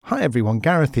Hi everyone,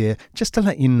 Gareth here. Just to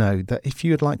let you know that if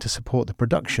you would like to support the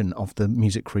production of the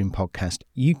Music Room podcast,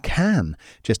 you can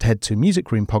just head to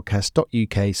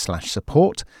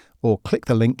musicroompodcast.uk/support or click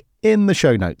the link in the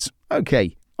show notes.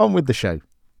 Okay, on with the show.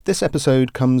 This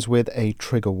episode comes with a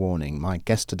trigger warning. My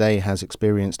guest today has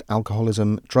experienced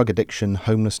alcoholism, drug addiction,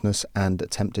 homelessness and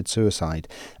attempted suicide,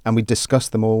 and we discuss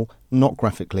them all, not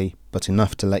graphically, but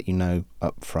enough to let you know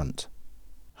up front.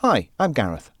 Hi, I'm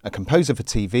Gareth, a composer for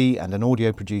TV and an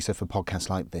audio producer for podcasts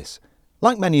like this.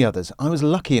 Like many others, I was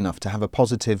lucky enough to have a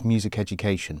positive music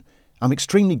education. I'm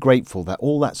extremely grateful that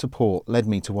all that support led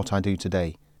me to what I do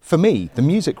today. For me, the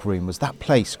music room was that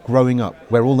place growing up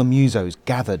where all the musos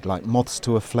gathered like moths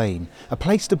to a flame, a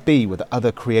place to be with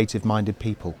other creative-minded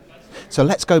people. So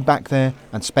let's go back there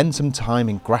and spend some time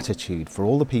in gratitude for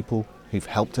all the people who've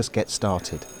helped us get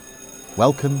started.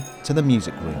 Welcome to the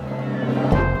Music Room.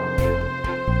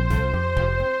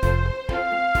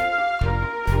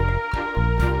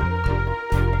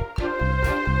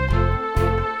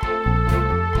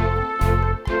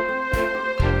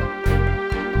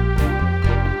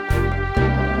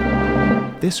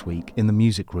 This week in the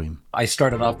Music Room. I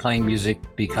started off playing music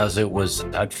because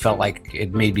I felt like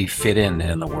it made me fit in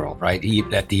the world, right?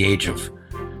 At the age of,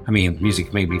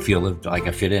 music made me feel like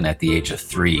I fit in at the age of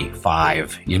 3,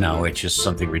 5, it's just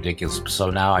something ridiculous.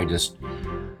 So now I just,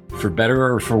 for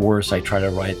better or for worse, I try to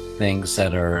write things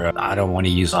that are, I don't want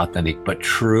to use authentic, but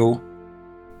true.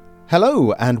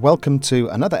 Hello and welcome to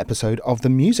another episode of The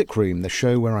Music Room, the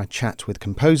show where I chat with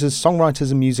composers,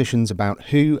 songwriters and musicians about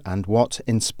who and what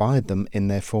inspired them in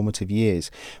their formative years.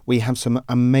 We have some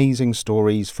amazing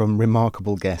stories from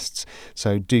remarkable guests,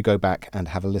 so do go back and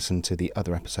have a listen to the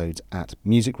other episodes at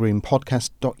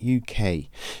musicroompodcast.uk.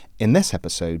 In this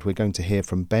episode, we're going to hear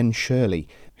from Ben Shirley,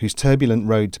 whose turbulent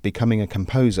road to becoming a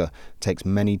composer takes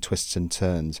many twists and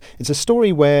turns. It's a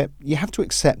story where you have to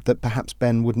accept that perhaps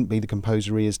Ben wouldn't be the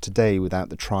composer he is today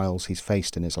without the trials he's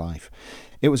faced in his life.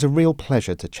 It was a real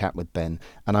pleasure to chat with Ben,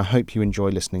 and I hope you enjoy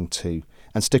listening too.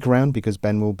 And stick around because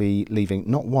Ben will be leaving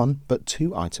not one, but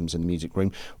 2 items in the music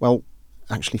room. Well,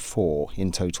 actually 4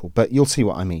 in total, but you'll see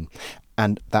what I mean.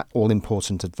 And that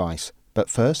all-important advice.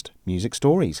 But first, music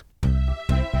stories.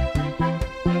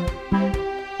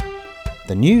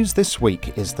 The news this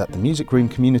week is that the Music Room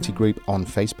community group on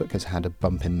Facebook has had a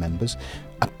bump in members.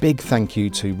 A big thank you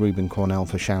to Ruben Cornell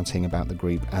for shouting about the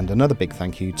group, and another big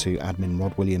thank you to admin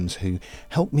Rod Williams, who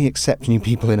helped me accept new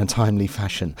people in a timely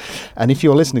fashion. And if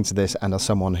you're listening to this and are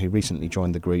someone who recently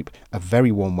joined the group, a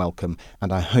very warm welcome,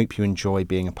 and I hope you enjoy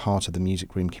being a part of the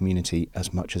Music Room community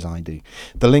as much as I do.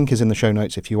 The link is in the show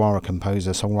notes if you are a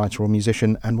composer, songwriter or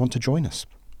musician and want to join us.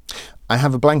 I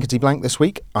have a blankety blank this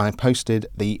week. I posted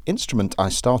the instrument I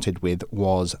started with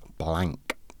was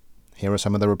blank. Here are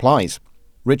some of the replies.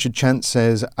 Richard Chance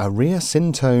says, a rear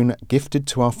syntone gifted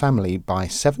to our family by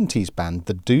 70s band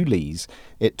The Dooleys.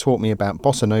 It taught me about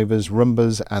bossa novas,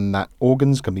 rumbas, and that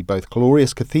organs can be both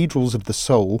glorious cathedrals of the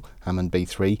soul, Hammond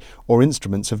B3, or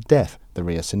instruments of death, the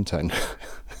rear syntone.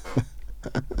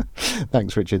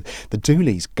 Thanks, Richard. The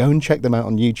Dooleys, go and check them out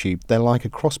on YouTube. They're like a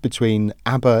cross between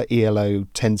ABBA, ELO,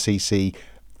 10cc,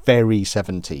 very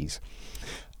 70s.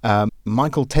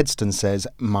 Michael Tedston says,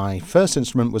 my first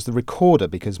instrument was the recorder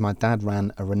because my dad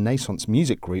ran a Renaissance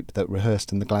music group that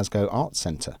rehearsed in the Glasgow Arts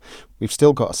Centre. We've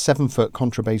still got a 7-foot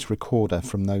contrabass recorder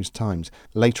from those times.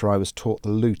 Later I was taught the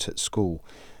lute at school.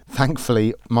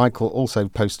 Thankfully, Michael also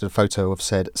posted a photo of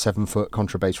said 7-foot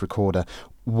contrabass recorder.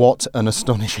 What an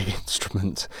astonishing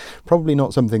instrument. Probably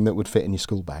not something that would fit in your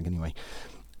school bag anyway.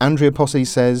 Andrea Posse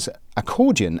says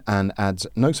accordion and adds,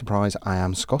 no surprise, I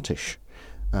am Scottish.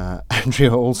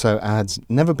 Andrea also adds,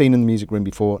 never been in the music room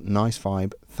before, nice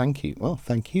vibe, thank you. Well,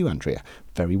 thank you, Andrea.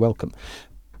 Very welcome.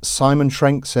 Simon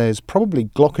Schrenk says, probably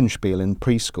glockenspiel in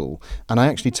preschool, and I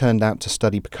actually turned out to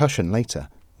study percussion later.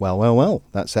 Well,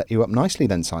 that set you up nicely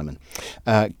then, Simon.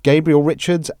 Gabriel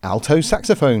Richards, alto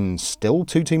saxophone, still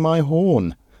tooting my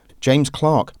horn. James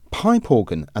Clark, pipe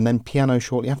organ, and then piano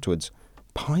shortly afterwards.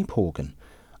 Pipe organ.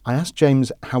 I asked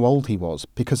James how old he was,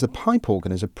 because the pipe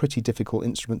organ is a pretty difficult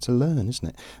instrument to learn, isn't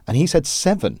it? And he said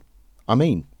 7.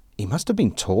 He must have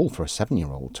been tall for a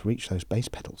 7-year-old to reach those bass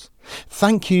pedals.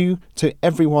 Thank you to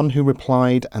everyone who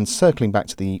replied, and circling back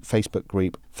to the Facebook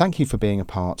group, thank you for being a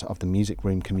part of the Music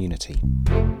Room community.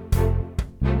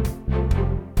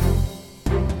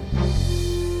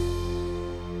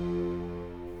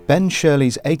 Ben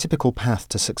Shirley's atypical path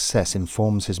to success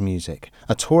informs his music.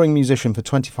 A touring musician for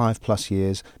 25 plus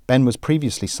years, Ben was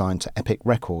previously signed to Epic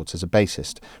Records as a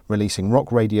bassist, releasing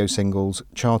rock radio singles,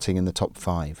 charting in the top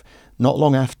 5. Not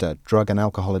long after, drug and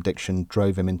alcohol addiction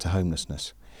drove him into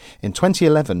homelessness. In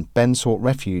 2011, Ben sought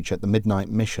refuge at the Midnight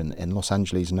Mission in Los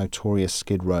Angeles' notorious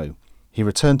Skid Row. He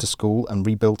returned to school and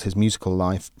rebuilt his musical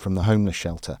life from the homeless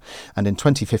shelter. And in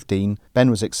 2015, Ben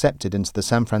was accepted into the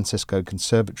San Francisco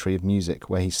Conservatory of Music,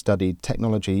 where he studied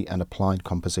technology and applied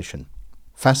composition.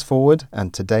 Fast forward,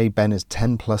 and today Ben is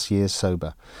 10 plus years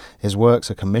sober. His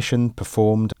works are commissioned,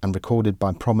 performed, and recorded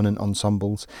by prominent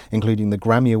ensembles, including the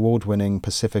Grammy Award-winning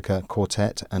Pacifica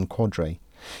Quartet and Quadre.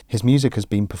 His music has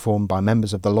been performed by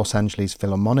members of the Los Angeles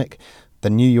Philharmonic, the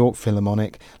New York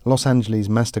Philharmonic, Los Angeles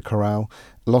Master Chorale,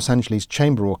 Los Angeles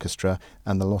Chamber Orchestra,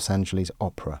 and the Los Angeles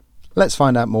Opera. Let's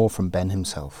find out more from Ben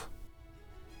himself.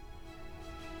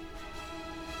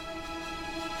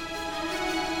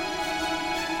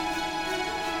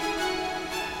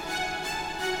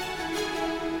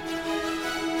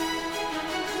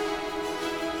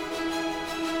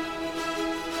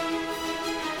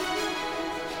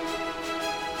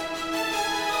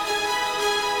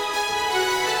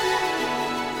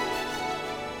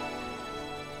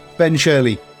 Ben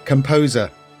Shirley,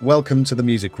 composer, welcome to the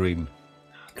Music Room.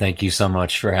 Thank you so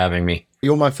much for having me.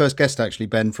 You're my first guest, actually,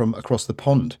 Ben, from across the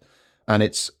pond, and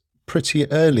it's pretty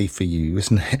early for you,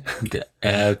 isn't it?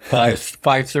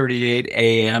 5:38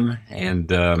 a.m.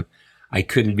 and I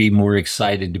couldn't be more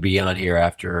excited to be on here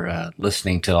after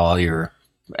listening to all your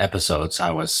episodes. I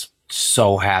was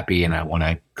so happy, and when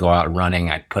I go out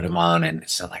running, I put them on, and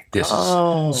it's like, this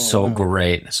is so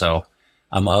great. So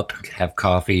I'm up, have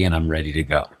coffee, and I'm ready to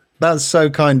go. That's so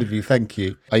kind of you. Thank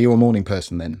you. Are you a morning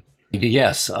person then?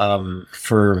 Yes.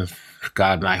 For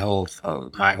God, my whole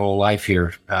life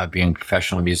here, being a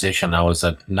professional musician, I was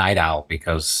a night owl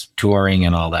because touring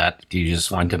and all that, you just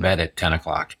went to bed at 10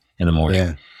 o'clock in the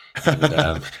morning.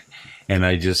 Yeah. And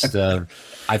I just,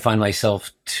 I find myself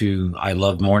I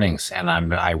love mornings, and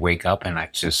I wake up and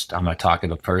I'm a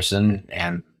talkative person,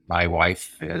 and my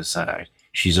wife is,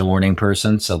 she's a morning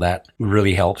person. So that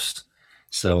really helps.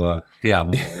 So, yeah,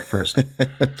 first.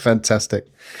 Fantastic.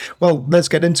 Well, let's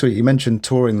get into it. You mentioned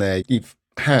touring there. You've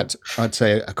had, I'd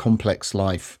say, a complex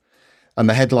life. And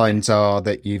the headlines are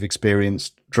that you've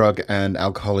experienced drug and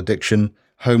alcohol addiction,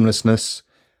 homelessness,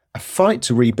 a fight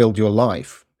to rebuild your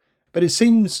life. But it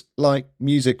seems like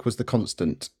music was the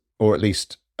constant, or at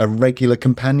least a regular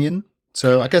companion.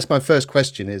 So I guess my first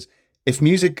question is, if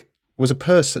music was a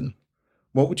person,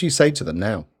 what would you say to them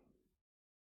now?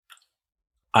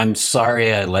 I'm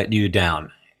sorry I let you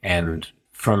down. And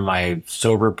from my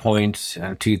sober point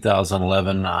in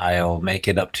 2011, I'll make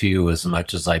it up to you as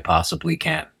much as I possibly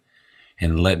can.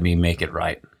 And let me make it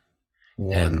right.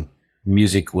 Wow. And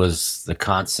music was the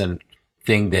constant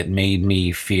thing that made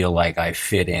me feel like I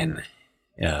fit in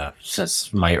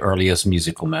since my earliest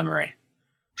musical memory.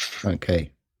 Okay.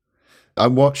 I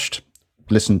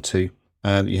listened to,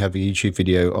 you have a YouTube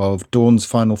video of Dawn's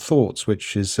Final Thoughts,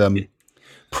 which is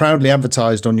proudly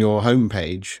advertised on your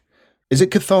homepage. Is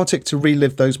it cathartic to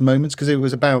relive those moments? Because it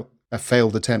was about a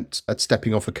failed attempt at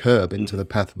stepping off a curb into the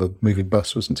path of a moving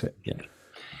bus, wasn't it? Yeah.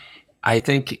 I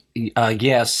think,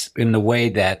 yes, in the way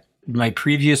that my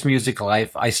previous music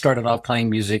life, I started off playing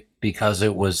music because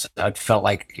I felt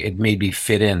like it made me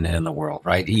fit in the world,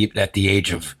 right? At the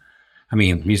age of,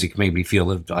 music made me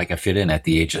feel like I fit in at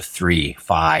the age of 3,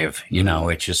 5,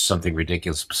 it's just something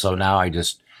ridiculous. So now I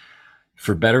just,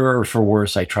 for better or for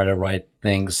worse, I try to write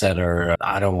things that are,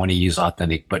 I don't want to use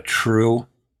authentic, but true,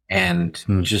 and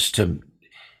just to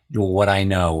what I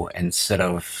know, instead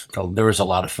of, there was a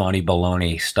lot of phony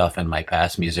baloney stuff in my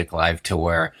past music life, to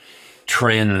where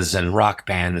trends and rock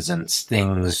bands and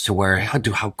things, to where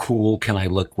how cool can I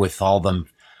look with all them?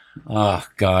 Oh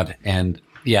God. And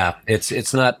yeah,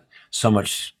 it's not so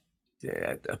much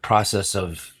a process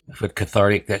of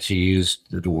cathartic that you used,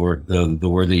 the word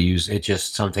they use. It's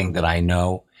just something that I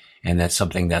know, and that's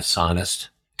something that's honest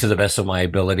to the best of my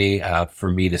ability. For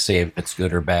me to say if it's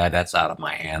good or bad, that's out of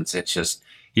my hands. It's just,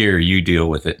 here, you deal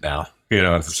with it now.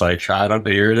 It's like, I don't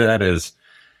know, here that is.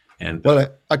 And well,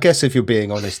 I guess if you're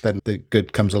being honest, then the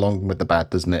good comes along with the bad,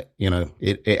 doesn't it?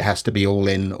 It has to be all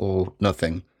in or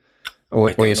nothing,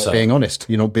 or you're not being honest.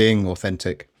 You're not being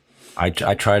authentic. I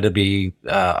try to be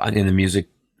in the music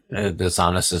as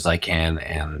honest as I can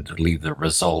and leave the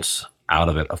results out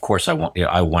of it. Of course, I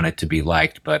want it to be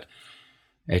liked, but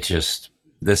it's just,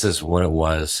 this is what it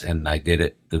was, and I did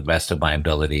it the best of my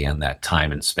ability in that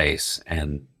time and space,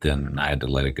 and then I had to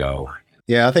let it go.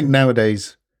 Yeah, I think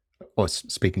nowadays, or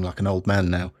speaking like an old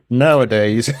man now,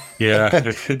 nowadays,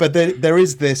 yeah, but there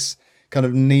is this kind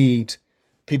of need.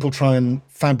 People try and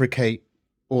fabricate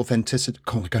authenticity.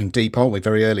 God, we're going deep, aren't we?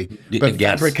 Very early, but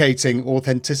yes. Fabricating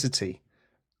authenticity,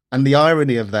 and the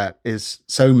irony of that is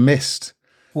so missed.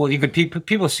 Well,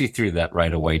 people see through that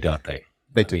right away, don't they?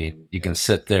 They I do. mean, you can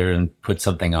sit there and put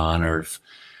something on, or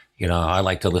I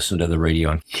like to listen to the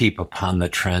radio and keep upon the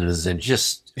trends and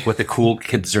just what the cool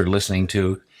kids are listening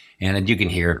to, and then you can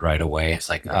hear it right away. It's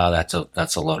like, Yeah. oh,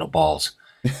 that's a load of balls,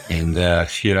 and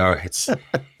it's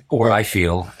or I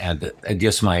feel, and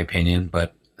just my opinion,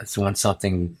 but it's when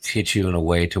something hits you in a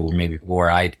way to where maybe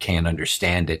where I can't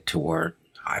understand it, to where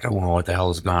I don't know what the hell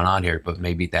is going on here, but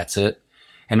maybe that's it.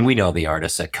 And we know the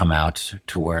artists that come out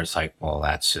to where it's like, well,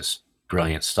 that's just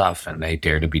brilliant stuff, and they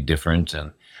dare to be different,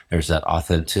 and there's that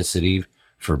authenticity,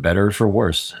 for better or for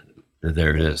worse.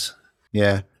 There it is.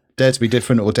 Yeah. Dare to be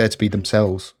different or dare to be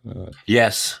themselves.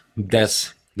 Yes,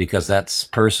 that's because that's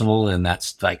personal, and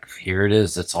that's like, here it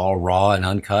is. It's all raw and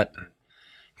uncut.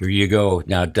 Here you go.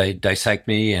 Now dissect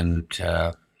me and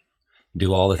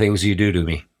do all the things you do to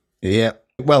me. Yeah.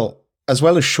 Well, as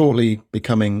well as shortly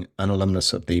becoming an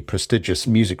alumnus of the prestigious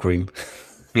music room,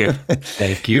 Yeah.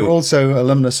 Thank you're you. also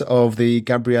alumnus of the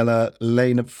Gabriella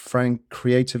Lena Frank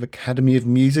Creative Academy of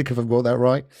Music, if I've got that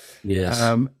right, Yes.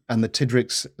 and the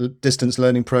Tidrix Distance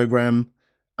Learning Program,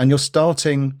 and you're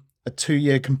starting a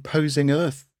 2-year Composing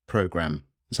Earth program.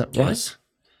 Is that right? Yes.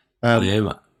 I Um,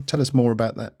 am. tell us more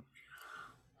about that.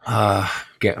 Uh,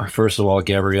 First of all,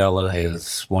 Gabriella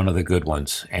is one of the good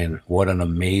ones, and what an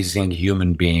amazing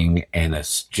human being, and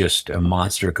it's just a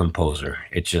monster composer.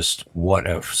 It's just what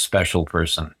a special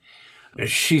person.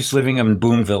 She's living in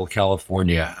Boonville,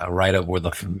 California, right up where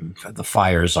the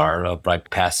fires are, right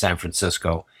past San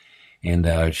Francisco.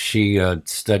 And she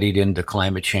studied into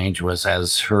climate change was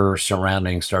as her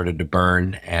surroundings started to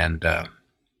burn. And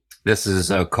this is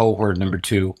cohort number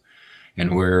 2,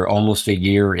 and we're almost a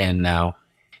year in now.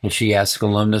 And she asked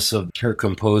alumnus of her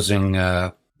composing.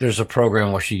 There's a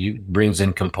program where she brings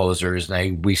in composers,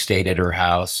 and we stayed at her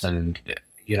house, and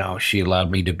she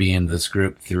allowed me to be in this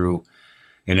group through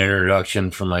an introduction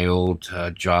from my old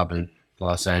job in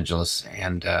Los Angeles,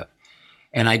 and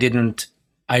I didn't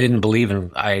believe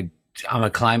in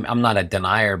I'm not a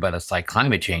denier, but it's like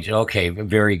climate change. Okay,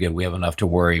 very good. We have enough to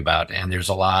worry about, and there's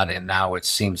a lot. And now it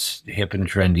seems hip and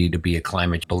trendy to be a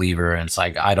climate believer, and it's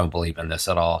like I don't believe in this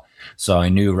at all. So I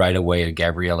knew right away.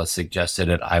 Gabriella suggested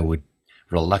it. I would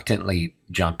reluctantly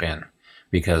jump in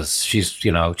because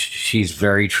she's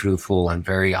very truthful and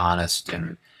very honest,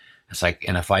 and it's like,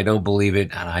 and if I don't believe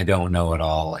it, and I don't know it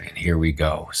all, and here we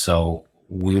go. So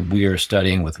we are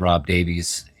studying with Rob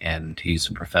Davies, and he's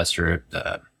a professor at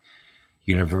the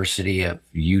University of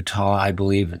Utah, I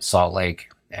believe, in Salt Lake.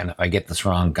 And if I get this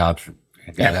wrong,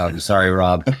 I'm sorry,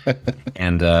 Rob.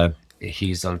 And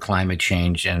he's on climate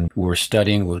change, and we're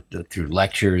studying through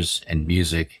lectures and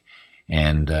music,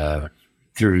 and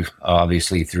through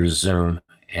Zoom.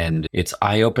 And it's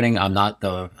eye opening. I'm not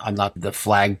the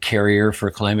flag carrier for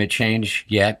climate change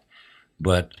yet,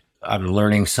 but I'm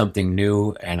learning something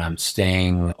new, and I'm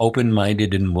staying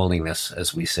open-minded in willingness,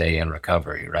 as we say in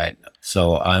recovery, right?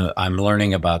 So I'm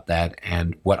learning about that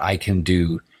and what I can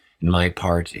do in my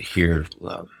part here,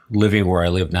 living where I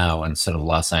live now instead of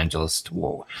Los Angeles,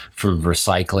 from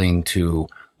recycling to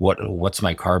what's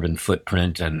my carbon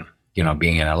footprint, and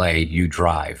being in LA, you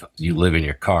drive, you live in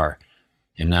your car.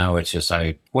 And now it's just,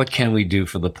 what can we do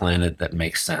for the planet that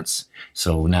makes sense?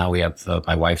 So now we have,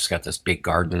 my wife's got this big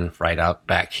garden right out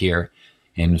back here.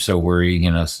 And so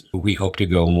we hope to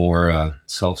go more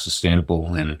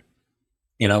self-sustainable. And,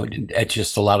 it's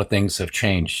just a lot of things have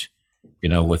changed,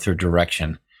 with her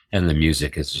direction. And the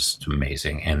music is just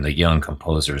amazing. And the young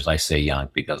composers, I say young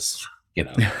because,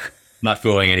 not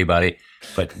fooling anybody,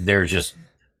 but they're just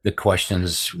the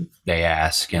questions they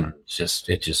ask. And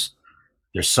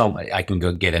there's so much I can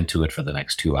go get into it for the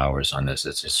next 2 hours on this.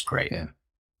 It's just great. Yeah.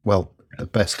 Well,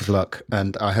 best of luck,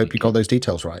 and I hope you got those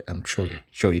details right. I'm sure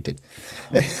you did.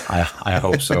 I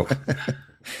hope so.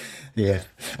 Yeah.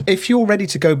 If you're ready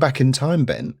to go back in time,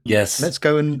 Ben, Yes. let's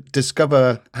go and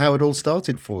discover how it all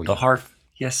started for you. The heart.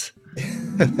 Yes.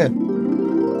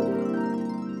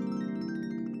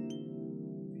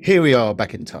 Here we are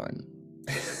back in time.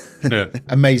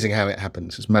 Amazing how it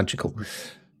happens. It's magical.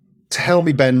 Tell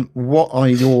me, Ben, what are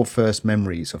your first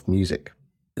memories of music?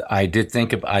 I did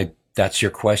think that's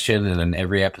your question. And in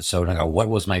every episode, I go, what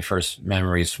was my first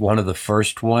memories? One of the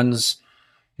first ones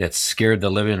that scared the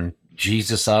living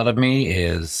Jesus out of me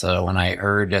is when I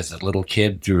heard as a little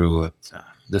kid through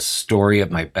the story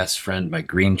of my best friend, my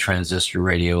green transistor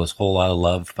radio, was Whole Lot of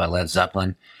Love by Led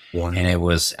Zeppelin. Wow.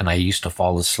 And I used to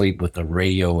fall asleep with the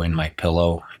radio in my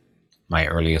pillow, my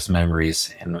earliest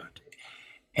memories.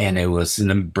 And it was in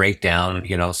the breakdown,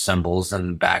 cymbals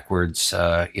and backwards,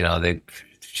 they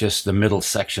just the middle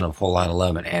section of Whole Lot of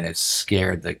Love, and it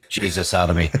scared the Jesus out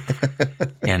of me.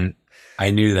 And I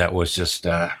knew that was just,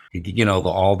 all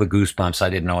the goosebumps. I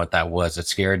didn't know what that was. It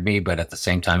scared me, but at the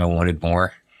same time, I wanted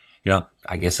more.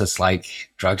 I guess it's like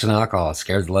drugs and alcohol. It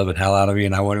scared the living hell out of me,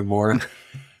 and I wanted more.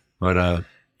 But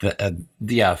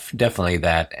yeah, definitely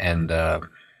that. And I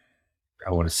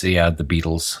want to see the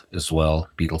Beatles as well.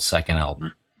 Beatles' second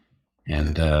album,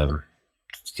 and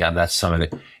yeah, that's some of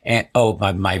it. And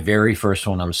my very first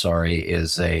one, I'm sorry,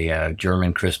 is a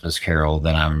German Christmas carol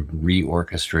that I'm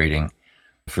reorchestrating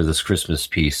for this Christmas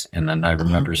piece. And then I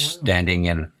remember standing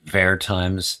in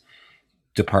Wertheim's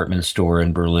department store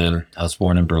in Berlin. I was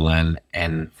born in Berlin,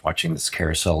 and watching this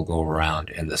carousel go around,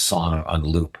 and the song on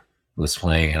loop was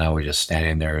playing, and I was just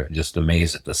standing there, just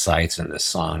amazed at the sights in this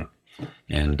song.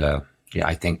 And yeah,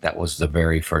 I think that was the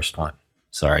very first one.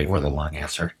 Sorry for the long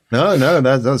answer. No,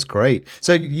 that's great.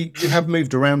 So you have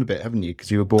moved around a bit, haven't you?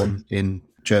 Because you were born in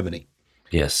Germany.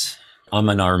 Yes. I'm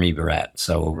an army brat,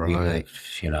 so we Right.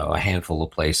 lived, a handful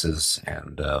of places,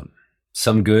 and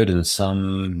some good and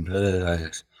some,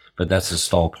 but that's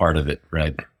just all part of it,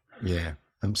 right? Yeah,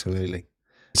 absolutely.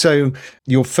 So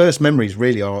your first memories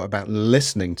really are about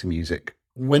listening to music.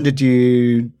 When did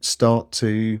you start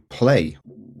to play?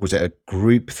 Was it a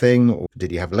group thing, or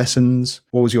did you have lessons?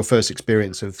 What was your first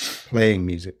experience of playing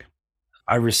music?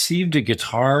 I received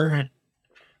a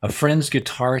friend's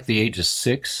guitar at the age of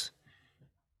 6,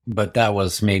 but that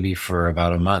was maybe for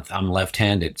about a month. I'm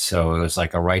left-handed, so it was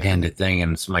like a right-handed thing.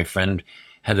 And so my friend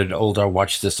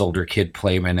watched this older kid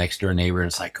play, my next door neighbor, and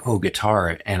it's like, oh,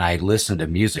 guitar. And I listened to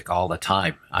music all the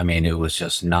time. I mean, it was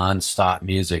just nonstop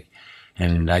music.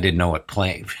 And I didn't know what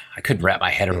playing, I couldn't wrap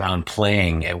my head around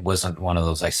playing. It wasn't one of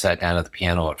those, I sat down at the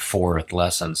piano at 4 with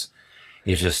lessons.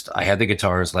 It's just, I had the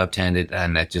guitars left-handed,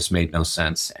 and that just made no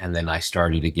sense. And then I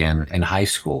started again in high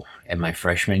school, in my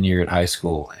freshman year at high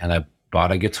school. And I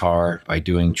bought a guitar by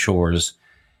doing chores,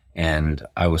 and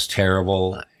I was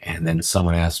terrible. And then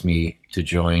someone asked me to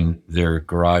join their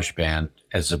garage band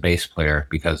as a bass player,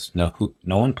 because no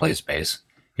one plays bass.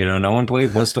 No one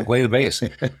wants to play the bass.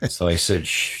 So I said,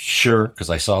 sure, because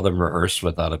I saw them rehearse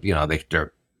without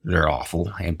they're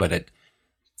awful. But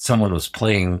someone was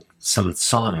playing some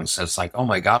songs. It's like, oh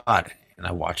my God. And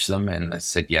I watched them, and I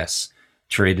said, yes,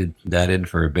 traded that in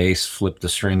for a bass, flipped the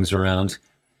strings around.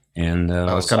 And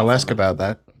I was going to ask about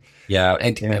that. yeah.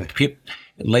 And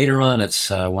later on, it's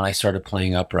when I started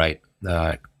playing upright,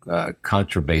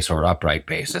 contrabass or upright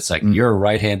bass. It's like, you're a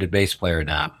right-handed bass player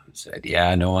now. I said,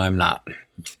 yeah, no, I'm not.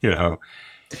 you know,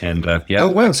 and yeah. Oh,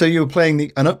 wow. So you were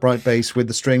playing an upright bass with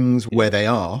the strings where they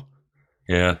are.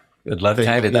 Yeah. The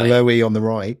Left-handed. low E on the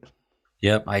right.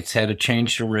 Yep. I had it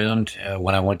changed around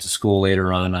when I went to school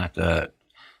later on at the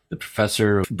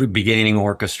professor beginning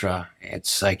orchestra.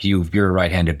 It's like, you're a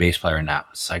right-handed bass player now.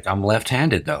 It's like, I'm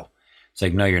left-handed though. It's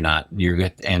like, no, you're not. You're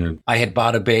good. And I had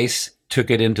bought a bass, took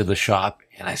it into the shop,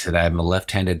 and I said, I'm a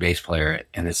left-handed bass player.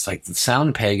 And it's like the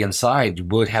sound peg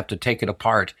inside would have to take it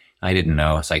apart. I didn't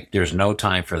know. It's like, there's no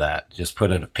time for that. Just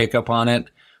put a pickup on it.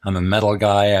 I'm a metal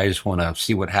guy. I just want to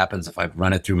see what happens if I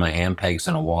run it through my amp pegs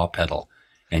and a wah pedal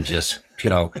and just,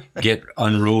 get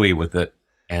unruly with it.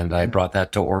 And I brought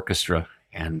that to orchestra,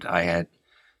 and I had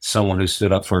someone who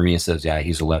stood up for me and says, yeah,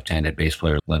 he's a left-handed bass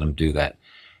player. Let him do that.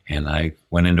 And I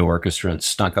went into orchestra and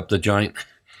stunk up the joint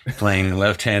playing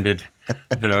left-handed,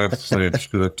 playing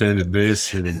left-handed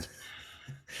bass. And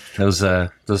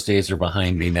those days are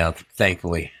behind me now,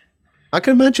 thankfully. I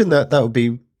can imagine that would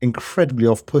be incredibly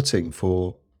off-putting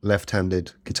for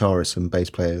left-handed guitarists and bass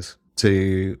players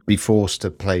to be forced to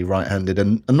play right-handed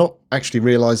and not actually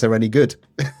realize they're any good.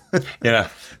 Yeah,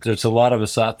 there's a lot of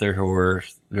us out there who are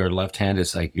left-handed.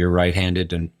 It's like, you're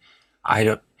right-handed, and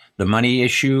the money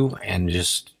issue and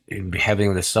just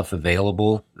having this stuff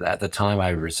available at the time, I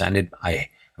resented.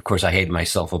 Of course, I hated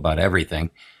myself about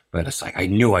everything, but it's like, I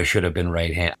knew I should have been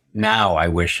right-handed. Now I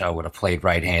wish I would have played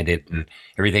right-handed, and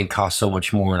everything costs so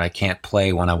much more, and I can't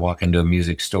play when I walk into a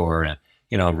music store, and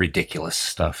ridiculous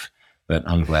stuff. But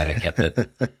I'm glad I kept it.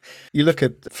 You look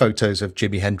at photos of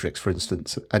Jimi Hendrix, for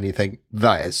instance, and you think,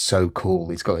 that is so cool.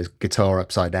 He's got his guitar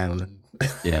upside down.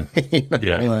 Yeah.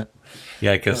 Yeah.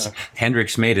 Yeah, because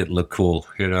Hendrix made it look cool.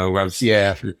 I was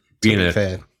being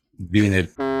it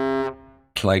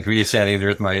like really standing there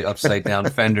with my upside down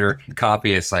Fender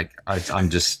copy. It's like, I'm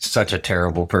just such a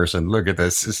terrible person. Look at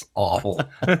this. It's awful.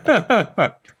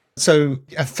 So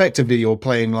effectively, you're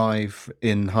playing live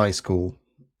in high school.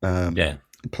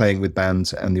 Playing with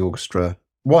bands and the orchestra.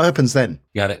 What happens then?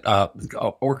 Got it.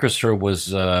 Orchestra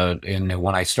was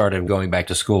when I started going back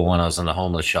to school when I was in the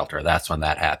homeless shelter. That's when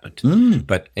that happened.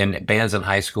 But in bands in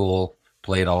high school,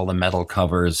 played all the metal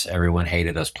covers. Everyone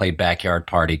hated us. Played backyard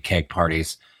party, keg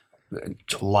parties.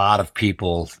 A lot of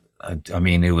people I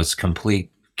mean, it was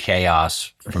complete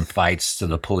chaos from fights to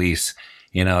the police.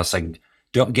 It's like,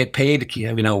 don't get paid.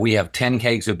 We have 10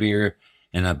 kegs of beer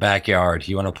in a backyard.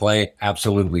 You want to play?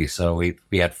 Absolutely. So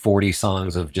we had 40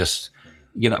 songs of just,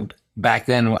 back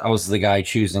then I was the guy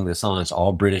choosing the songs,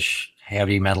 all British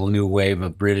heavy metal, new wave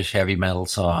of British heavy metal.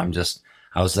 So I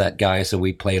was that guy. So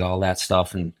we played all that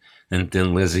stuff, and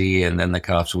then Lizzie and then the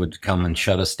cops would come and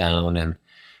shut us down, and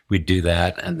we'd do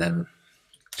that. And then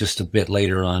just a bit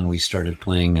later on, we started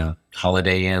playing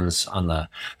Holiday Inns on the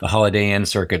Holiday Inn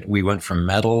circuit. We went from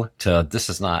metal to, this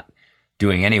is not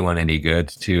doing anyone any good,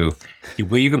 to,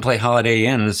 well, you can play Holiday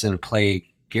Inns and play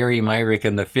Gary Myrick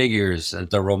and the Figures and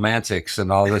the Romantics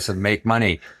and all this and make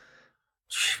money.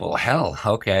 Well, hell,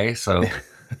 okay. So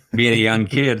being a young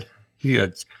kid,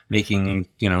 making,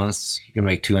 you can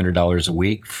make $200 a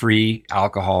week, free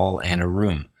alcohol and a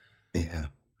room. Yeah.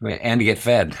 And to get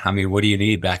fed. I mean, what do you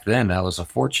need back then? That was a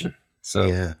fortune. So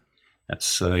yeah,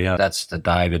 that's the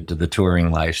dive into the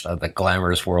touring lifestyle, the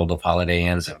glamorous world of Holiday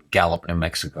Inns in Gallup, New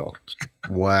Mexico.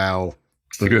 Wow.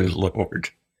 Good Lord.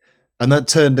 And that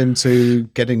turned into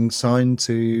getting signed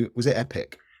to, was it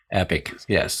Epic? Epic,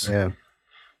 yes. Yeah.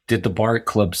 Did the bar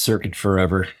club circuit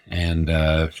forever, and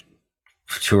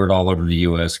toured all over the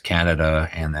U.S., Canada,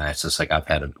 and then it's just like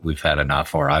we've had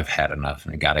enough, or I've had enough,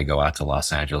 and I got to go out to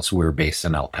Los Angeles. We were based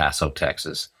in El Paso,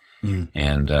 Texas,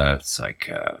 and it's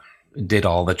like did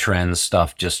all the trends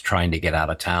stuff, just trying to get out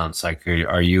of town. It's like,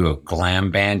 are you a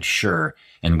glam band? Sure.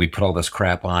 And we put all this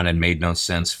crap on and made no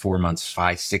sense. 4 months,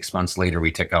 5, 6 months later,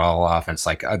 we took it all off, and it's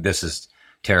like, this is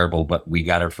terrible, but we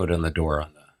got our foot in the door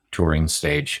on the touring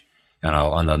stage,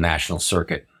 on the national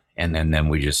circuit, and then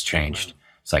we just changed.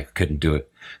 It's like, couldn't do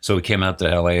it. So we came out to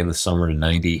LA in the summer of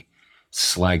 90,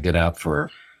 slagged it out for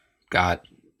God.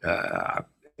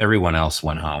 Everyone else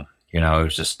went home. It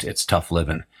was just, it's tough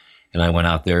living. And I went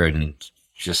out there and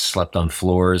just slept on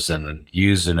floors and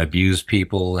used and abused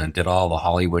people and did all the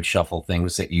Hollywood shuffle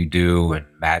things that you do, and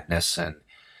madness. And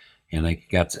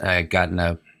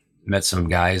I met some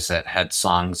guys that had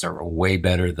songs that were way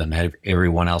better than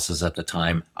everyone else's at the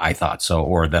time. I thought so,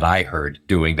 or that I heard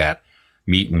doing that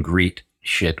meet and greet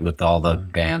shit with all the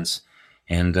bands,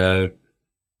 and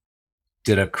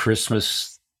did a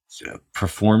Christmas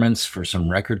performance for some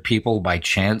record people by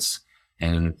chance,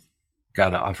 and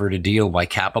got offered a deal by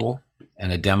Capitol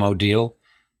and a demo deal.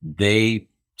 They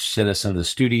sent us in the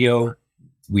studio.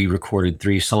 We recorded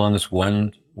 3 songs.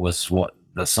 One was what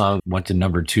the song went to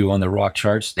number 2 on the rock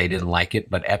charts. They didn't like it,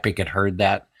 but Epic had heard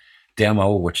that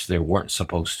demo, which they weren't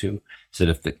supposed to. Said,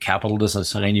 if the Capitol doesn't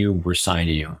sign you, we're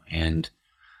signing you. And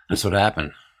that's what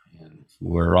happened. And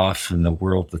we're off in the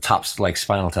world, like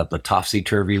Spinal Tap, the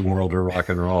topsy-turvy world of rock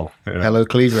and roll. Hello,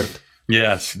 Cleveland.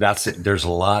 Yes, that's it. There's a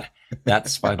lot. That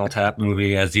Spinal Tap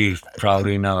movie, as you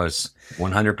probably know, is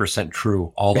 100%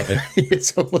 true. All of it.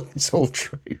 It's all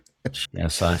true.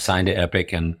 Yes, I signed to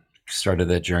Epic and started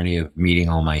that journey of meeting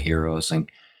all my heroes and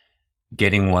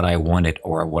getting what I wanted,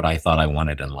 or what I thought I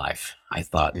wanted in life. I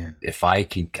thought, if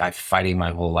I'm fighting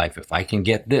my whole life, if I can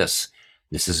get this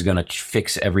is going to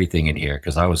fix everything in here.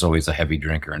 Because I was always a heavy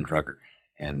drinker and drugger.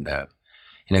 And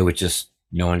it was just,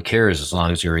 no one cares as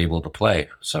long as you're able to play.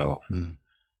 So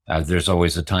there's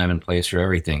always a time and place for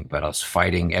everything. But I was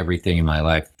fighting everything in my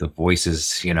life. The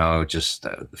voices, just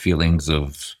the feelings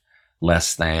of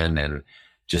less than, and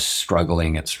just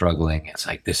struggling and struggling. It's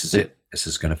like, this is it. This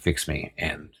is going to fix me.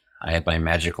 And I had my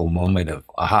magical moment of,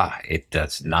 aha, it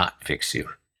does not fix you.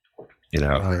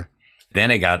 Oh. Then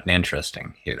it got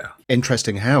interesting,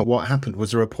 Interesting how? What happened?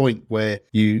 Was there a point where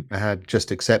you had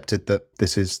just accepted that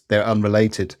they're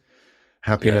unrelated,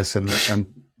 happiness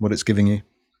and what it's giving you?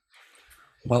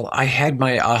 Well, I had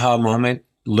my aha moment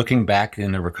looking back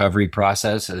in the recovery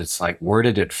process. And it's like, where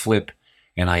did it flip?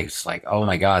 And it's like, oh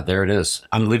my God, there it is.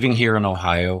 I'm living here in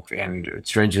Ohio. And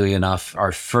strangely enough,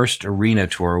 our first arena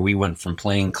tour, we went from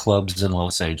playing clubs in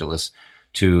Los Angeles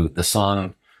to the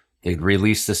song. They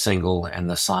released the single, and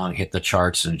the song hit the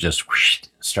charts and just whoosh,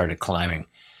 started climbing.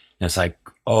 And it's like,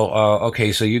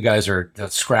 okay, so you guys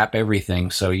scrap everything.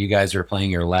 So you guys are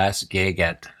playing your last gig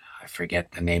at, I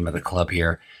forget the name of the club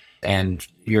here. And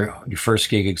your first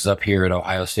gig is up here at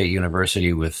Ohio State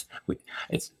University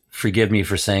forgive me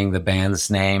for saying the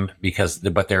band's name,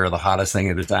 but they were the hottest thing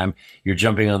at the time. You're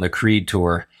jumping on the Creed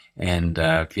tour, and,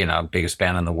 biggest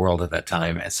band in the world at that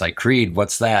time. It's like, Creed,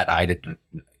 what's that? I didn't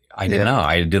know.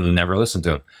 I never listened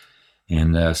to him.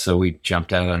 And so we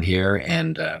jumped out on here,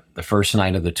 and the first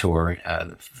night of the tour,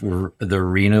 the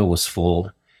arena was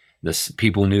full.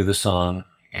 People knew the song,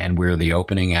 and we're the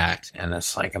opening act. And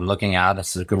it's like, I'm looking out,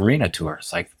 it's an arena tour.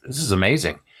 It's like, this is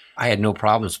amazing. I had no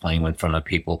problems playing in front of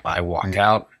people. I walked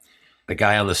out. the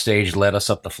guy on the stage led us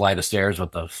up the flight of stairs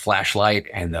with the flashlight,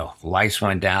 and the lights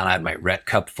went down. I had my red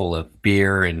cup full of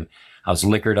beer, and I was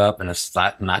liquored up, and it's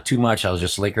not too much. I was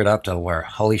just liquored up to where,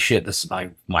 holy shit, this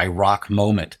is my rock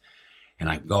moment. And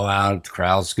I go out, the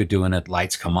crowd's good doing it,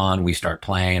 lights come on, we start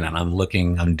playing, and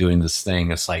I'm doing this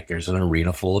thing. It's like there's an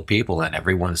arena full of people, and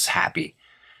everyone's happy.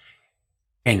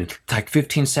 And like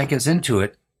 15 seconds into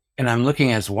it, and I'm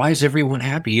looking at, why is everyone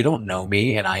happy? You don't know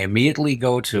me. And I immediately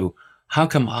go to, how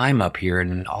come I'm up here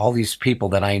and all these people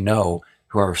that I know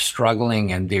who are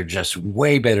struggling and they're just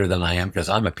way better than I am because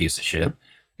I'm a piece of shit.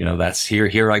 That's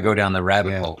here I go down the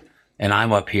rabbit hole. And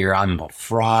I'm up here, I'm a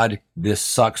fraud. This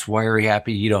sucks. Why are you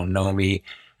happy? You don't know me.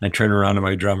 And I turn around to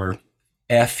my drummer,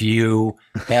 F you,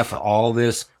 F all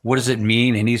this. What does it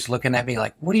mean? And he's looking at me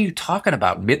like, what are you talking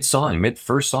about?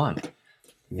 Mid-first song.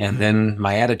 And then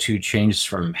my attitude changed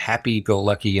from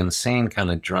happy-go-lucky, insane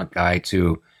kind of drunk guy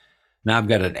to now I've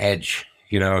got an edge,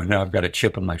 now I've got a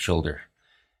chip on my shoulder.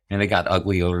 And it got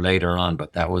uglier later on,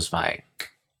 but that was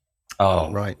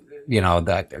Right.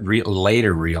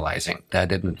 Later realizing that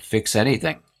didn't fix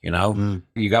anything,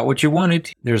 You got what you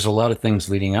wanted. There's a lot of things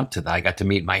leading up to that. I got to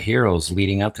meet my heroes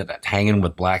leading up to that, hanging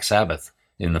with Black Sabbath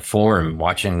in the Forum,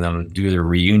 watching them do their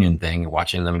reunion thing,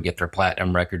 watching them get their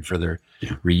platinum record for their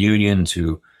reunion,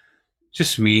 to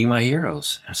just meeting my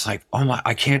heroes. It's like, oh my,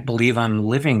 I can't believe I'm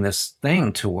living this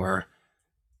thing to where,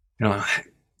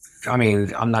 I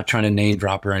mean, I'm not trying to name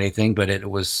drop or anything, but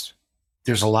there's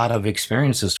a lot of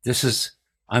experiences.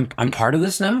 I'm part of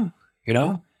this now,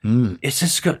 It's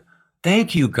just good.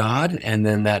 Thank you, God. And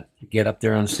then that get up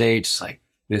there on stage, it's like,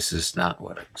 this is not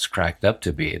what it's cracked up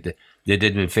to be. They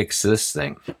didn't fix this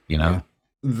thing, Yeah.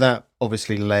 That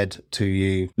obviously led to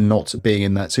you not being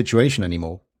in that situation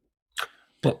anymore.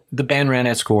 Well, the band ran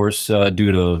its course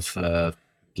due to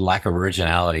lack of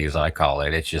originality, as I call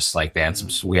it. It's just like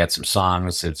we had some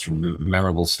songs, it's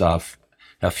memorable stuff,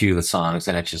 a few of the songs,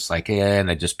 and it's just like, and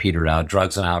it just petered out.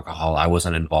 Drugs and alcohol, I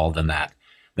wasn't involved in that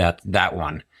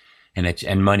one.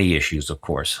 And money issues, of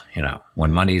course,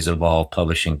 when money's involved,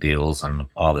 publishing deals and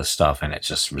all this stuff, and it's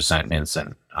just resentments,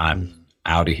 and I'm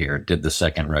out of here. Did the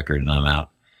second record and I'm out.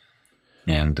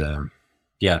 And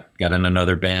got in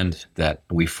another band that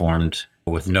we formed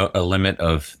with a limit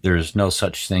of, there's no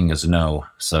such thing as no.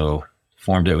 So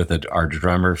formed it with our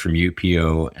drummer from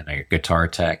UPO and a guitar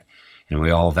tech. And we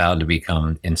all vowed to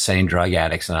become insane drug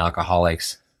addicts and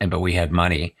alcoholics. But we had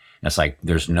money. And it's like,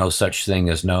 there's no such thing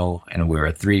as no. And we were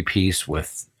a 3-piece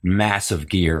with massive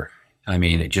gear. I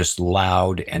mean, it just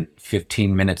loud and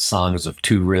 15-minute songs of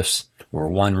 2 riffs or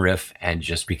 1 riff, and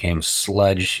just became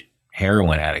sludge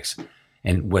heroin addicts.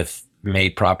 And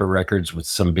made proper records with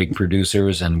some big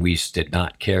producers, and we did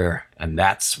not care. And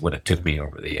that's what it took me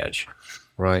over the edge.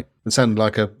 Right. It sounded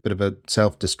like a bit of a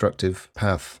self-destructive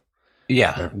path.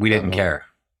 Yeah, we didn't care.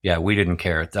 Yeah, we didn't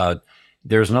care.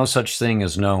 There's no such thing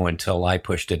as no until I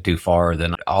pushed it too far.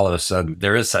 Then all of a sudden,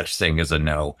 there is such thing as a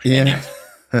no. Yeah.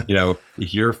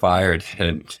 You're fired.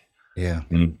 And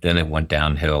then it went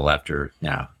downhill after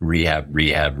rehab,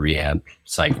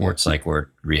 psych ward,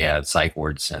 rehab, psych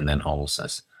wards, and then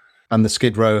homelessness. And the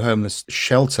Skid Row homeless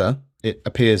shelter, it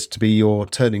appears to be your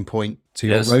turning point to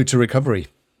your road to recovery.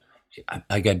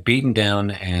 I got beaten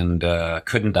down and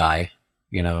couldn't die,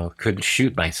 couldn't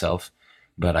shoot myself,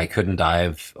 but I couldn't die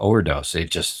of overdose. I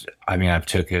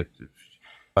took it,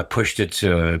 I pushed it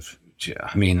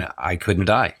I couldn't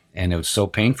die. And it was so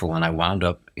painful. And I wound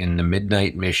up in the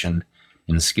midnight mission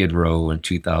in Skid Row in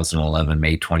 2011,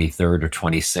 May 23rd or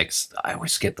 26th. I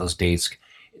always get those dates.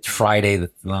 It's Friday, one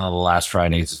of the last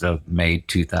Fridays of May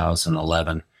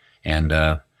 2011. And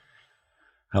I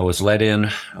was let in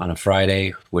on a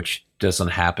Friday, which doesn't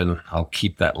happen. I'll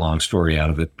keep that long story out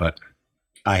of it. But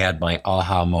I had my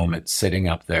aha moment sitting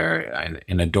up there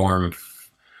in a dorm.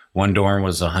 One dorm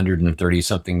was 130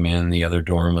 something men. The other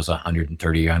dorm was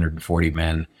 130, 140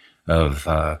 men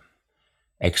of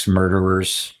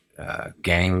ex-murderers,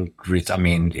 gang. I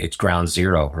mean, it's ground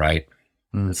zero, right?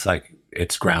 It's like,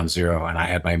 it's ground zero. And I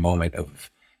had my moment of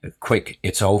quick,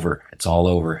 it's over. It's all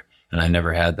over. And I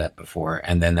never had that before.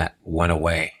 And then that went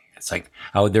away. It's like,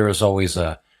 there was always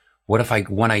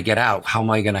when I get out, how am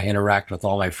I going to interact with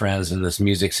all my friends in this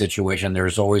music situation?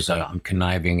 There's always I'm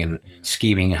conniving and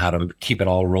scheming how to keep it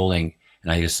all rolling.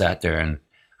 And I just sat there, and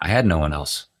I had no one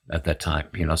else at that time.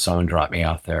 Someone dropped me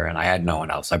out there, and I had no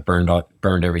one else. I burned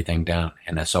everything down,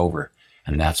 and it's over.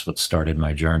 And that's what started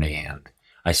my journey. And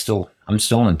I'm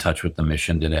still in touch with the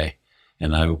mission today,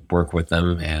 and I work with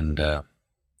them. And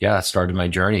it started my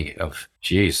journey of,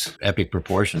 epic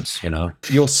proportions,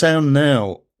 Your sound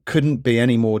now couldn't be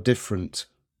any more different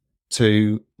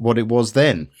to what it was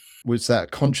then. Was that a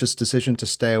conscious decision to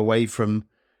stay away from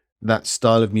that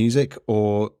style of music,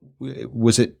 or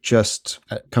was it just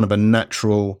kind of a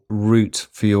natural route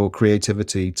for your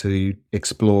creativity to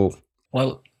explore?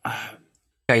 Well,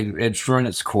 it's run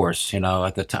its course,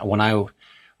 at the time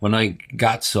when I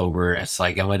got sober, it's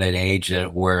like I'm at an age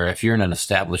where if you're in an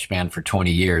established band for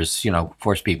 20 years, of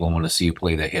course people want to see you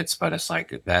play the hits, but it's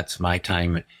like that's my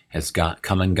time has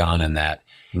come and gone in that.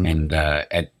 And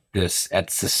at the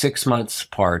 6 months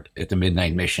part at the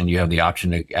Midnight Mission, you have the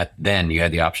option you had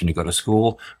the option to go to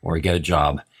school or get a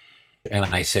job. And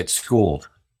I said school.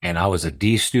 And I was a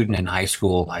D student in high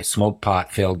school. I smoked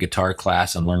pot, failed guitar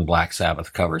class, and learned Black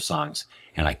Sabbath cover songs.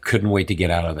 And I couldn't wait to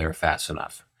get out of there fast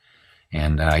enough.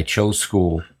 And I chose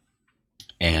school.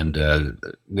 And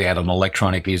they had an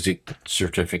electronic music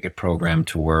certificate program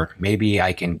to where maybe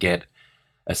I can get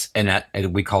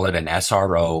we call it an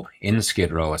SRO in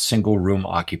Skid Row, a single room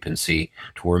occupancy,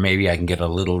 to where maybe I can get a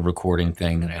little recording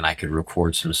thing and I could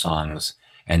record some songs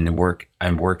and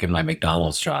I'm working my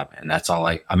McDonald's job. And that's all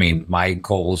my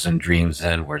goals and dreams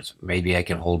then was maybe I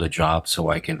can hold a job so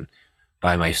I can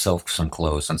buy myself some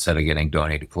clothes instead of getting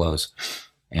donated clothes.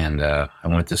 And I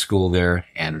went to school there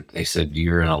and they said,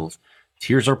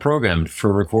 here's our program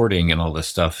for recording and all this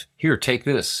stuff. Here, take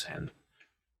this. And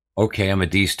okay, I'm a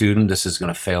D student. This is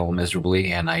going to fail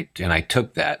miserably. And I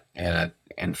took that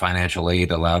and financial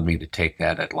aid allowed me to take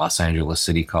that at Los Angeles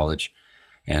City College.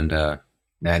 And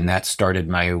that started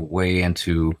my way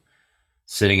into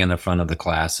sitting in the front of the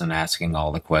class and asking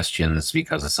all the questions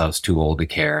because I was too old to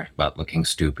care about looking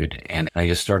stupid. And I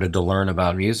just started to learn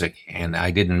about music, and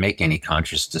I didn't make any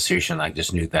conscious decision. I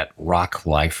just knew that rock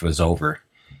life was over.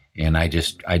 And I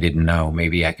didn't know.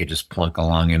 Maybe I could just plunk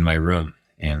along in my room.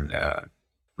 And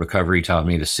recovery taught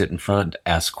me to sit in front,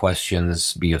 ask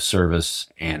questions, be of service.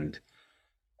 And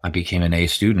I became an A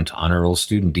student, honor roll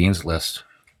student, Dean's List.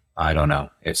 I don't know.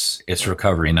 It's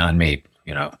recovery, not me,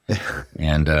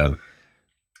 And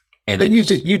but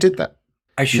you did that.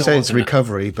 You say it's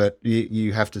recovery, but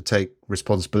you have to take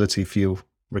responsibility for your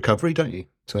recovery, don't you?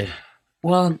 So,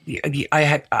 well,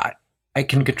 I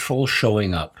can control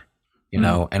showing up,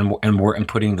 and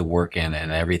putting the work in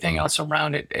and everything else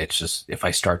around it. It's just if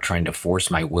I start trying to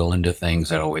force my will into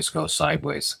things, it always goes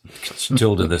sideways.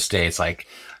 Still to this day, it's like,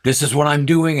 this is what I'm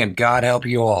doing, and God help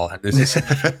you all.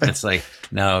 It's like,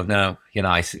 no,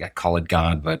 I call it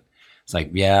God, but it's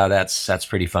like, yeah, that's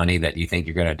pretty funny that you think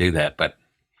you're going to do that. But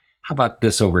how about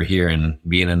this over here and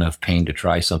be in enough pain to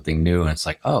try something new? And it's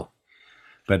like, oh,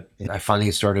 but I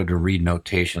finally started to read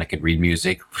notation. I could read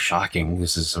music. Shocking.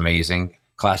 This is amazing.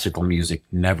 Classical music,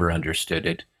 never understood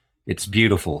it. It's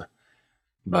beautiful.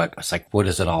 But it's like, what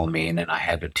does it all mean? And I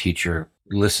had a teacher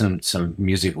listen to some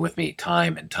music with me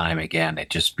time and time again. It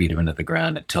just beat him into the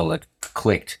ground until it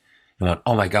clicked. And went,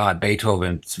 oh my God,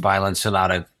 Beethoven's Violin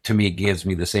Sonata to me gives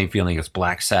me the same feeling as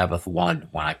Black Sabbath 1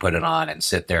 when I put it on and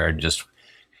sit there and just,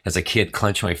 as a kid,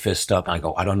 clench my fist up and I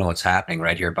go, I don't know what's happening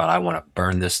right here, but I want to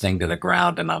burn this thing to the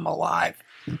ground and I'm alive.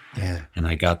 Yeah. And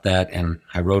I got that, and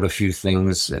I wrote a few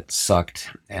things that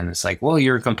sucked. And it's like, well,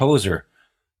 you're a composer.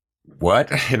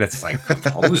 What? And it's like,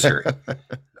 composer.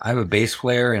 I'm a bass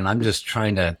player, and I'm just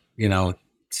trying to,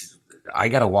 I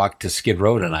got to walk to Skid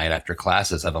Row tonight after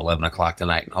classes at 11 o'clock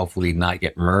tonight and hopefully not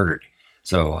get murdered.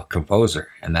 So a composer,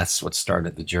 and that's what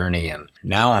started the journey. And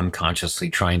now I'm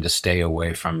consciously trying to stay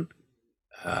away from,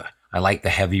 I like the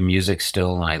heavy music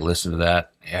still, and I listen to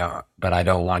that. Yeah, but I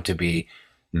don't want to be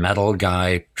metal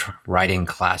guy writing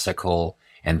classical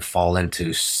and fall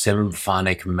into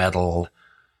symphonic metal,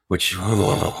 which,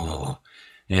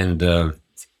 and,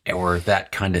 or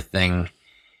that kind of thing.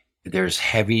 There's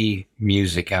heavy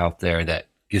music out there that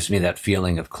gives me that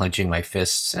feeling of clenching my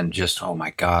fists and just, oh my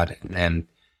God. And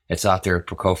it's out there.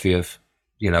 Prokofiev,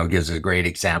 gives a great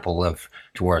example of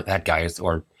to where that guy is,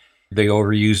 or the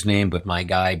overused name, but my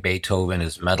guy Beethoven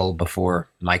is metal before.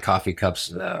 My coffee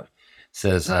cups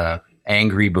says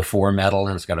angry before metal,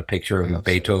 and it's got a picture of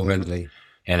Beethoven.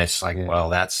 And it's like, well,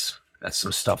 that's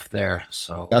some stuff there.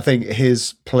 So I think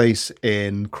his place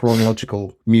in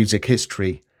chronological music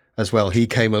history as well, he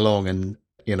came along and,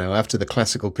 after the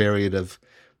classical period of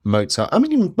Mozart, I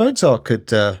mean, Mozart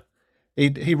could,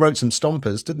 he wrote some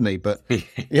stompers, didn't he? But,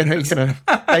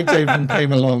 Beethoven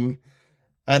came along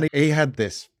and he had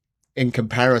this, in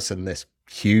comparison, this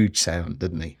huge sound,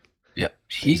 didn't he? Yeah,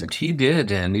 he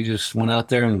did. And he just went out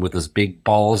there and with his big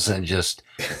balls and just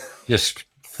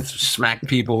smacked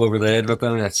people over the head with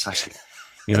them. That's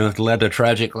like, led a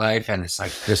tragic life. And it's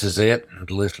like, this is it.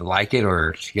 Like it,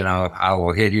 or, I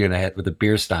will hit you in the head with a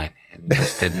beer stein. And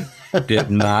just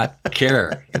did not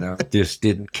care, just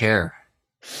didn't care.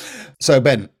 So,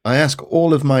 Ben, I ask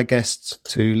all of my guests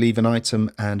to leave an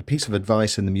item and a piece of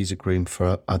advice in the music room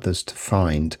for others to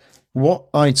find. What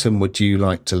item would you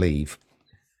like to leave?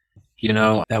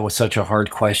 That was such a hard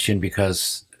question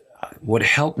because what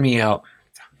helped me out,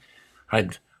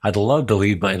 I'd love to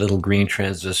leave my little green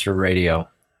transistor radio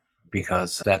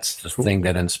because that's the thing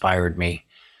that inspired me.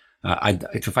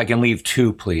 If I can leave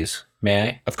two, please, may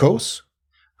I? Of course.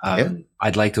 Yeah.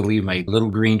 I'd like to leave my little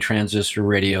green transistor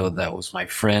radio that was my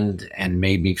friend and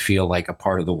made me feel like a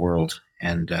part of the world.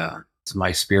 And it's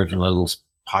my spiritual little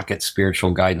pocket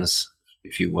spiritual guidance,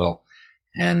 if you will.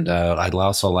 And I'd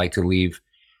also like to leave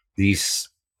these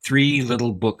three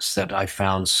little books that I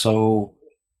found so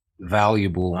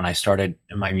valuable when I started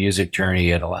my music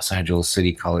journey at Los Angeles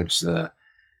City College. The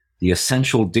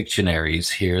essential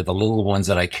dictionaries here, the little ones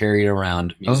that I carried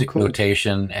around, music cool.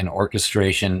 notation and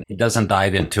orchestration. It doesn't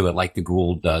dive into it like the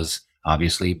Gould does,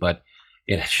 obviously, but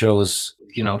it shows,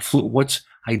 what's,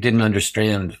 I didn't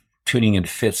understand tuning in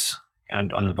fifths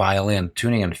and on the violin,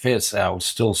 tuning in fifths. I was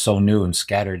still so new and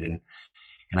scattered, and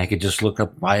I could just look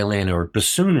up violin or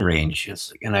bassoon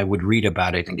ranges, and I would read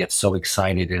about it and get so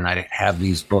excited. And I'd have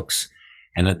these books,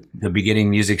 and the beginning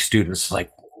music students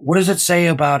like, what does it say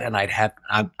about? And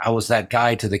I was that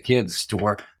guy to the kids to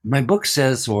where my book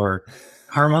says, or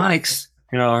harmonics,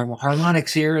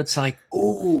 harmonics here. It's like,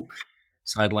 ooh.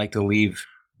 So I'd like to leave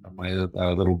my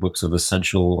little books of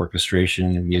essential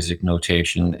orchestration, music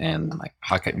notation, and my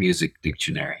pocket music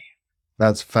dictionary.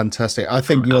 That's fantastic. I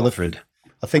think you're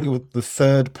the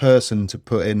third person to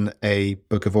put in a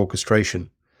book of orchestration.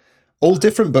 All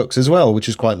different books as well, which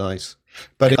is quite nice.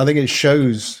 But I think it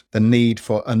shows the need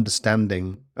for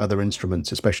understanding other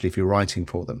instruments, especially if you're writing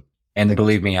for them. And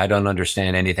believe me, I don't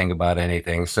understand anything about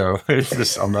anything. So it's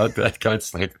just, I'm not that kind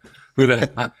of like,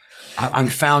 I'm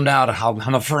found out how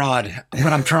I'm a fraud,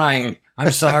 but I'm trying.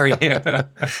 I'm sorry.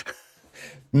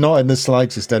 Not in the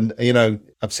slightest. And,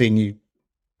 I've seen you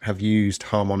have used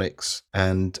harmonics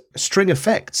and string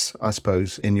effects, I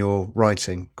suppose, in your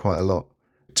writing quite a lot.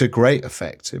 To great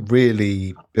effect. It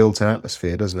really builds an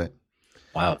atmosphere, doesn't it?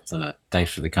 Wow.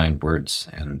 Thanks for the kind words.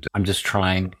 And I'm just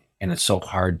trying, and it's so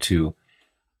hard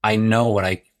I know what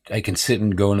I can sit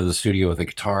and go into the studio with a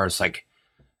guitar. It's like,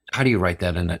 how do you write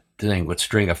that in a thing with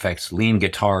string effects? Lean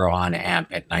guitar on amp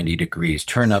at 90 degrees,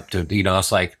 turn up to,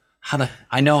 it's like,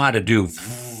 I know how to do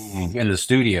in the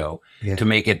studio to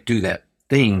make it do that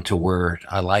thing to where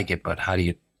I like it, but how do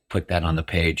you put that on the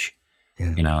page?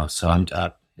 Yeah. So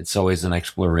it's always an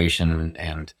exploration,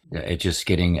 and it's just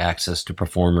getting access to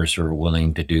performers who are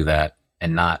willing to do that,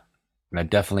 and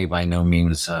definitely by no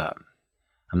means, I'm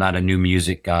not a new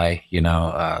music guy,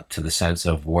 to the sense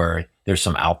of where there's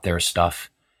some out there stuff,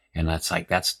 and that's like,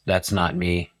 that's not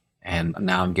me. And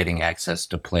now I'm getting access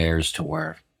to players to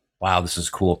where, wow, this is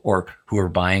cool, or who are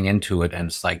buying into it. And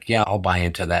it's like, yeah, I'll buy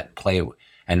into that and play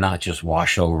and not just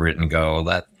wash over it and go,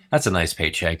 that's a nice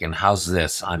paycheck. And how's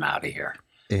this? I'm out of here.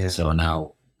 Yeah. So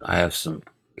now I have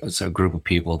it's a group of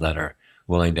people that are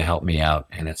willing to help me out,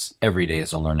 and it's every day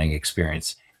is a learning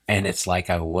experience. And it's like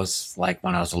I was like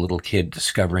when I was a little kid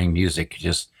discovering music,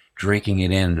 just drinking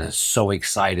it in, and so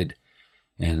excited,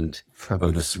 and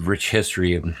of this rich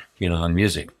history of, on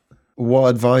music. What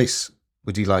advice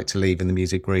would you like to leave in the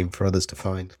music room for others to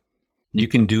find? You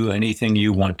can do anything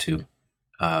you want to.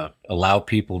 Allow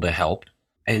people to help.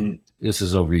 And this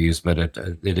is overused, but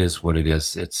it is what it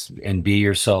is. And be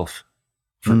yourself,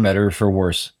 for better or for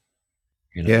worse.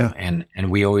 Yeah.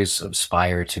 And we always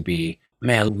aspire to be,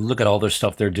 man, look at all the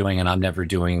stuff they're doing and I'm never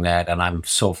doing that, and I'm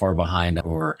so far behind,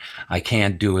 or I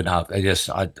can't do it.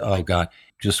 Oh God,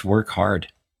 just work hard,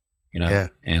 Yeah.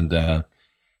 And I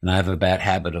have a bad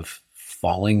habit of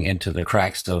falling into the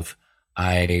cracks of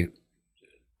I'm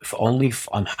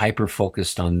hyper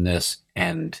focused on this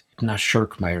and not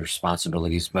shirk my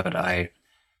responsibilities, but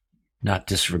not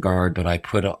disregard, but I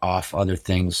put off other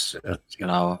things,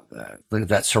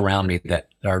 that surround me that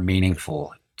are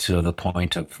meaningful, to the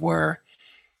point of where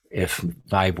if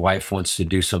my wife wants to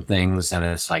do some things, and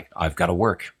it's like, I've got to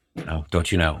work,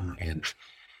 don't you know? And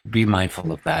be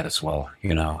mindful of that as well.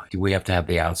 We have to have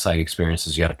the outside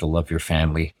experiences. You have to love your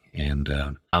family. And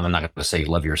I'm not going to say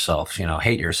love yourself,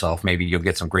 hate yourself. Maybe you'll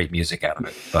get some great music out of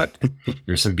it, but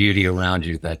there's some beauty around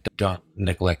you that don't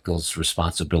neglect those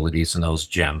responsibilities and those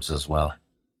gems as well.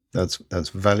 That's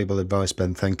valuable advice,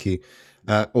 Ben. Thank you.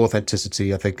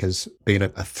 Authenticity, I think, has been a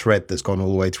thread that's gone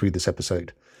all the way through this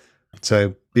episode.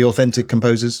 So be authentic,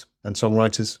 composers and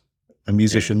songwriters and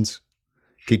musicians.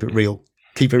 Yeah. Keep it real.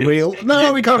 Keep it real.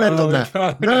 No, we can't end on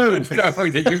that. No,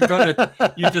 you've done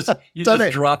it. You just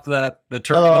dropped the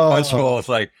term in the punch bowl. It's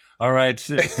like, all right,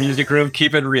 music room,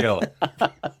 keep it real.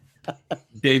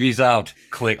 Baby's out.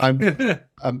 Click.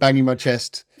 I'm banging my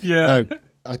chest. Yeah. No,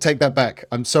 I take that back.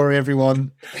 I'm sorry,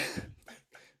 everyone.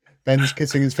 Ben's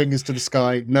kissing his fingers to the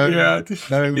sky. No, Yeah.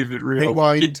 no, Keep it real.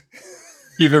 rewind.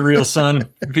 Keep it real, son.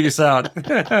 Peace out.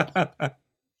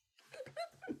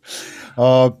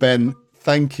 Oh, Ben,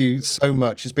 thank you so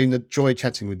much. It's been a joy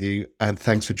chatting with you, and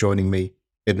thanks for joining me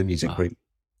in the music group.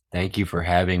 Thank you for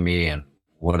having me, and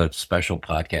what a special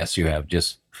podcast you have.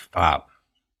 Just wow.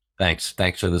 Thanks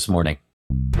for this morning.